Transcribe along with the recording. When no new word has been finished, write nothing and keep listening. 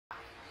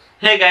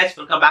Hey guys,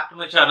 welcome back to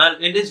my channel.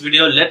 In this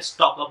video, let's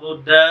talk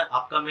about the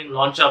upcoming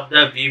launch of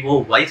the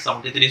Vivo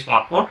Y73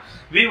 smartphone.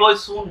 Vivo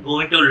is soon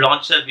going to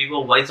launch the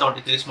Vivo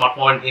Y73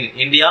 smartphone in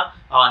India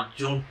on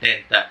June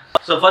 10th.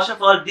 So first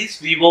of all, this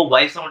Vivo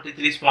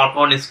Y73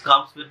 smartphone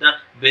comes with a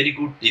very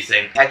good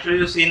design. Actually,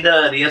 you've seen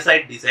the rear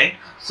side design.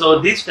 So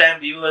this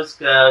time Vivo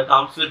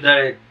comes with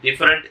a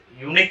different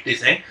unique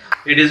design.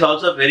 It is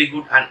also very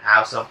good and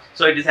awesome.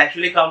 So it is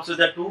actually comes with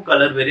a two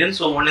color variant.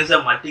 So one is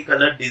a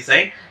multi-color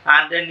design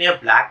and then a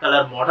black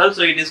color model.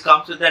 So it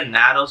comes with a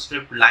narrow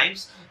strip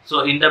lines.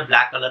 So in the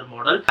black color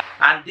model,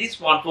 and this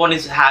smartphone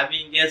is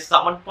having a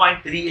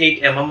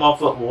 7.38 mm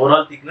of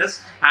overall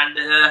thickness and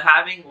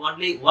having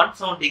only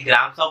 170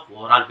 grams of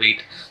overall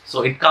weight.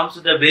 So it comes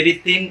with a very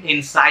thin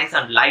in size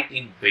and light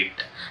in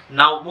weight.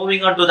 Now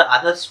moving on to the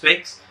other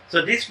specs.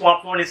 So this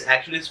smartphone is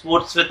actually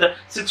sports with a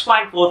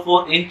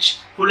 6.44 inch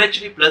Full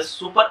HD plus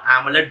Super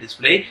AMOLED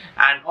display,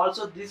 and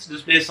also this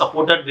display is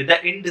supported with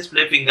the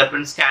in-display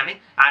fingerprint scanning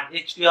and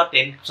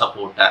HDR10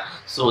 support.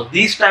 So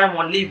this time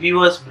only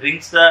Vivo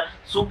brings the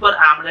Super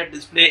AMOLED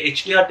display,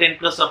 HDR10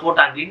 plus support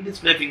and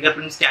in-display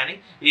fingerprint scanning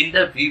in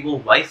the Vivo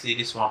Y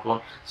series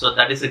smartphone. So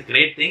that is a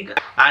great thing.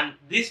 And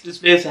this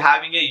display is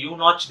having a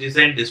U-notch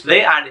design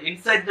display, and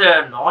inside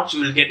the notch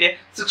you will get a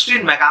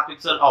 16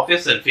 megapixel of a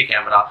selfie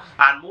camera.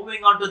 And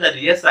moving on to the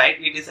rear side,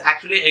 it is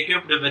actually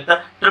equipped with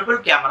a triple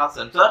camera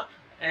sensor.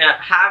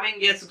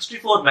 Having a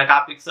 64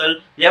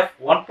 megapixel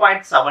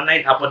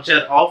f1.79 aperture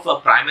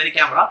of primary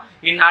camera,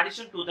 in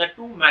addition to the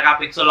 2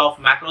 megapixel of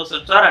macro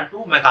sensor and 2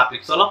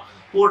 megapixel of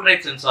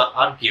portrait sensor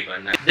are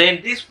given.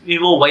 Then this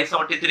Vivo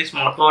Y73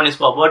 smartphone is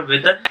powered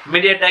with the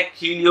MediaTek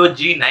Helio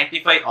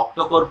G95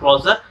 octa-core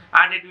processor,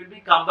 and it will be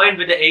combined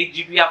with the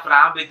 8GB of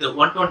RAM with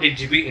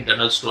 128GB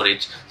internal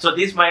storage. So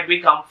this might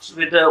be comes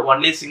with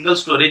only single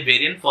storage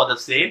variant for the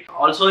sale.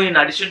 Also, in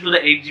addition to the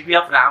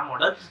 8GB of RAM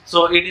model,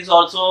 so it is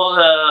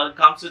also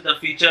comes with the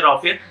feature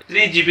of a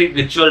 3GB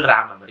virtual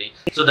RAM memory.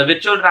 So the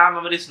virtual RAM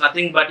memory is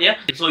nothing but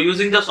so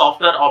using the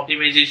software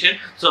optimization.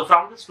 So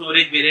from the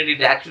storage variant,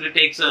 it actually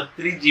takes a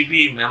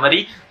 3GB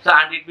memory. So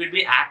and it will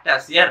be act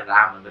as a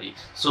RAM memory.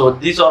 So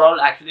these are all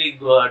actually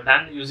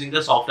done using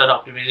the software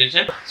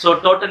optimization. So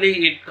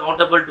totally it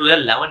countable to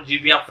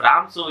 11GB of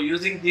RAM. So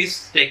using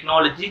this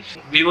technology,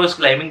 Vivo is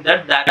claiming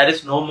that there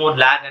is no more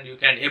lag and you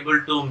can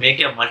able to make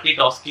a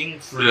multitasking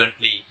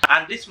fluently.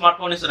 And this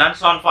smartphone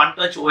runs on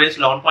FunTouch OS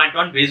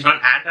 11.1 based on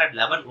Android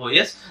 11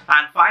 OS.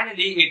 And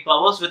finally, it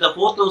powers with a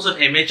 4000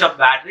 mAh of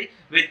battery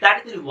with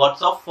 33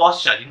 watts of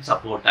fast charging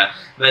support.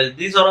 Well,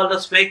 these are all the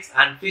specs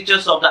and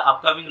features of the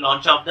upcoming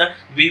launch of the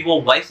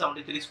Vivo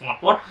Y73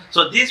 smartphone.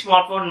 So this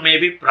smartphone may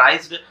be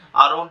priced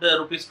around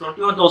rupees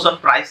 21,000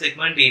 price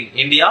segment in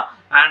India,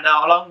 and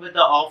along with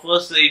the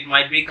offers, it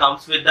might be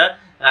comes with the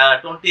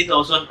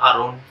 20,000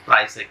 around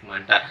price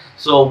segment.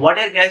 So what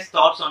are guys'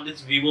 thoughts on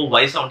this Vivo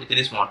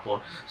Y73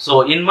 smartphone?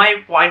 So in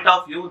my point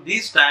of view,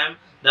 this time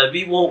the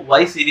Vivo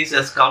Y series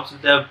comes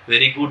with a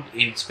very good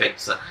in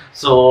specs.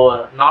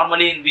 So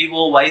normally in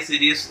Vivo Y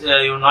series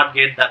you will not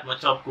get that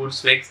much of good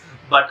specs,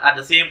 but at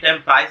the same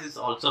time price is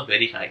also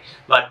very high.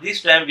 But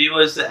this time Vivo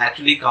is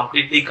actually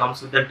completely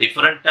comes with a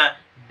different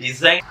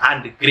design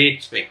and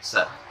great specs.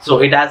 So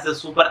it has a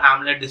Super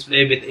AMOLED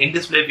display with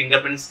in-display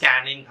fingerprint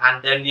scanning,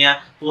 and then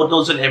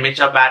 4000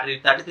 mAh of battery,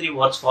 33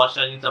 watts fast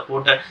charging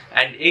support,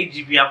 and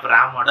 8GB of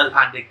RAM model,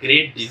 and a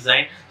great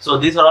design. So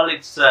these are all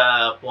its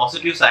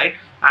positive side.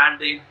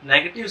 And the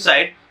negative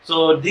side,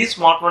 so this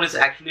smartphone is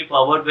actually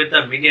powered with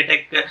a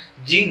MediaTek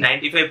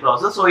G95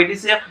 processor. So it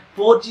is a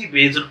 4G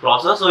based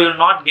processor, so you will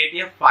not get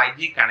a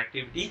 5G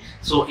connectivity.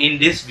 So in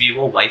this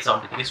Vivo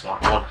Y73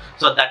 smartphone,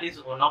 so that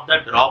is one of the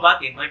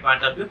drawback in my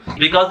point of view,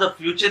 because the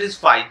future is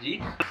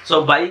 5G.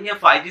 So buying a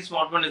 5G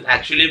smartphone is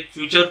actually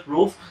future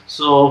proof,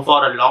 so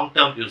for a long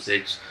term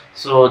usage.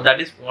 So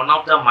that is one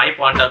of my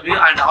point of view.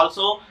 And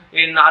also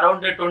in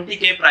around the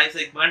 20k price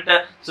segment,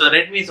 so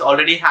Redmi is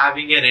already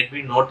having a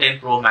Redmi Note 10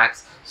 Pro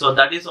Max. So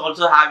that is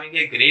also having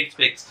a great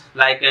specs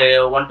like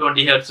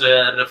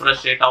 120Hz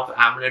refresh rate of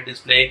AMOLED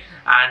display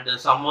and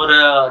some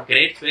more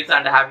great specs,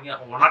 and having a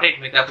 108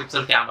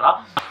 megapixel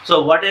camera.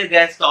 So what are your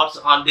guys' thoughts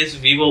on this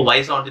Vivo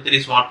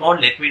Y73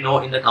 smartphone? Let me know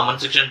in the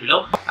comment section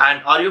below.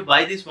 And are you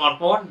buy this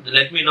smartphone?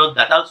 Let me know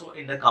that also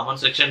in the comment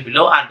section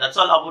below. And that's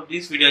all about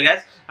this video,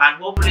 guys.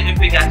 And hopefully if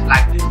you guys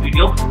like this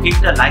video, hit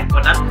the like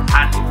button,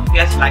 and if you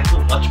guys like to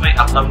watch my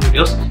upcoming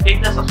videos,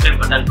 hit the subscribe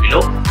button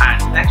below.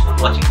 And thanks for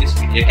watching this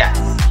video,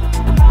 guys.